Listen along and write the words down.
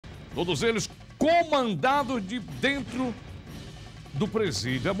Todos eles comandados de dentro do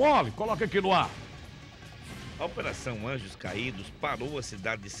presídio. É mole? Coloca aqui no ar. A Operação Anjos Caídos parou a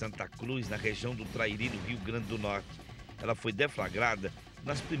cidade de Santa Cruz, na região do Trairi, do Rio Grande do Norte. Ela foi deflagrada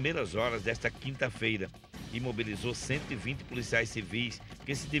nas primeiras horas desta quinta-feira e mobilizou 120 policiais civis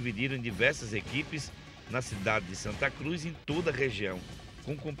que se dividiram em diversas equipes na cidade de Santa Cruz e em toda a região,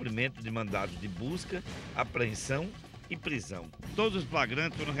 com cumprimento de mandados de busca, apreensão e prisão. Todos os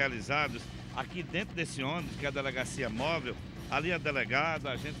flagrantes foram realizados aqui dentro desse ônibus, que é a delegacia móvel, ali a delegada,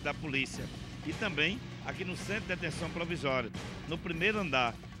 a agente da polícia. E também aqui no centro de detenção provisória, no primeiro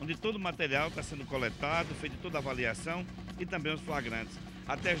andar, onde todo o material está sendo coletado, feito toda a avaliação e também os flagrantes.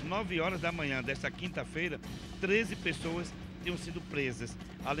 Até as 9 horas da manhã desta quinta-feira, 13 pessoas tinham sido presas,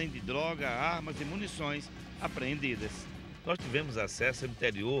 além de droga, armas e munições apreendidas. Nós tivemos acesso ao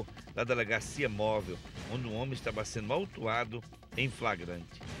interior da delegacia móvel, onde um homem estava sendo autuado em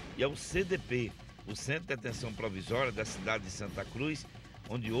flagrante. E ao CDP, o Centro de Detenção Provisória da cidade de Santa Cruz,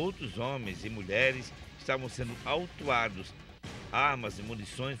 onde outros homens e mulheres estavam sendo autuados. Armas e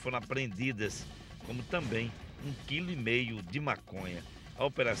munições foram apreendidas, como também 1,5 kg de maconha. A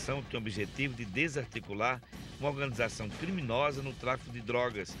operação tem o objetivo de desarticular uma organização criminosa no tráfico de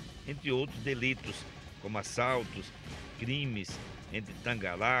drogas, entre outros delitos, como assaltos, crimes entre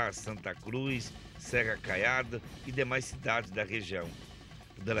Tangará, Santa Cruz, Serra Caiada e demais cidades da região.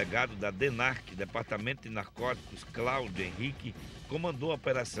 O delegado da DENARC, Departamento de Narcóticos, Cláudio Henrique, comandou a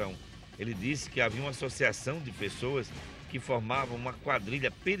operação. Ele disse que havia uma associação de pessoas que formavam uma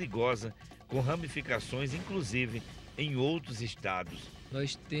quadrilha perigosa com ramificações, inclusive, em outros estados.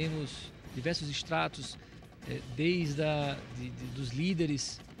 Nós temos diversos estratos, desde dos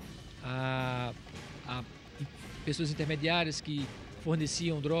líderes a pessoas intermediárias que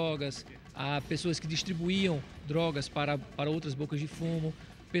forneciam drogas, a pessoas que distribuíam drogas para outras bocas de fumo,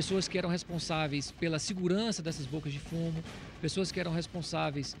 pessoas que eram responsáveis pela segurança dessas bocas de fumo, pessoas que eram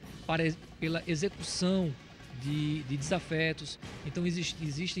responsáveis pela execução de desafetos. Então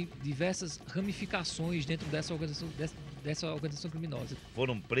existem diversas ramificações dentro dessa organização criminosa.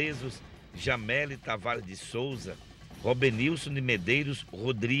 Foram presos Jamele Tavares de Souza, Robenilson de Medeiros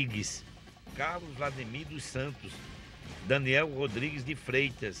Rodrigues, Carlos Vladimir dos Santos, Daniel Rodrigues de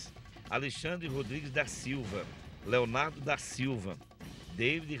Freitas, Alexandre Rodrigues da Silva, Leonardo da Silva,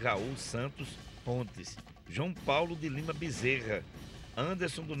 David Raul Santos Pontes, João Paulo de Lima Bezerra,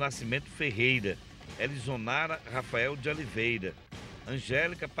 Anderson do Nascimento Ferreira, Elizonara Rafael de Oliveira,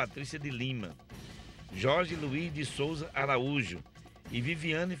 Angélica Patrícia de Lima, Jorge Luiz de Souza Araújo e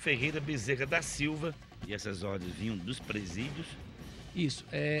Viviane Ferreira Bezerra da Silva. E essas ordens vinham dos presídios? Isso,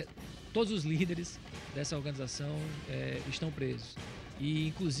 todos os líderes dessa organização estão presos. E,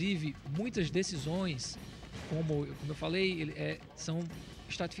 inclusive, muitas decisões, como eu falei, são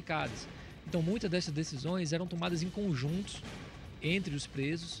estratificadas. Então, muitas dessas decisões eram tomadas em conjuntos entre os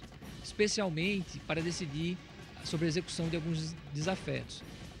presos, especialmente para decidir sobre a execução de alguns desafetos.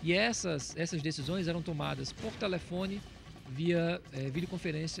 E essas decisões eram tomadas por telefone, via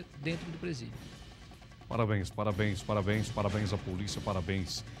videoconferência dentro do presídio. Parabéns, parabéns, parabéns, parabéns à polícia,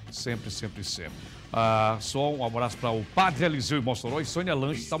 parabéns, sempre, sempre, sempre. Só um abraço para o Padre Eliseu em Mossoró e Sônia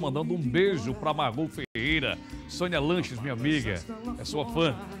Lanches está mandando um beijo para Margot Ferreira. Sônia Lanches, minha amiga, é sua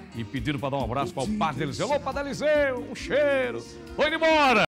fã, e pedindo para dar um abraço para o Padre Eliseu. Alô, Padre Eliseu, um cheiro. Foi embora!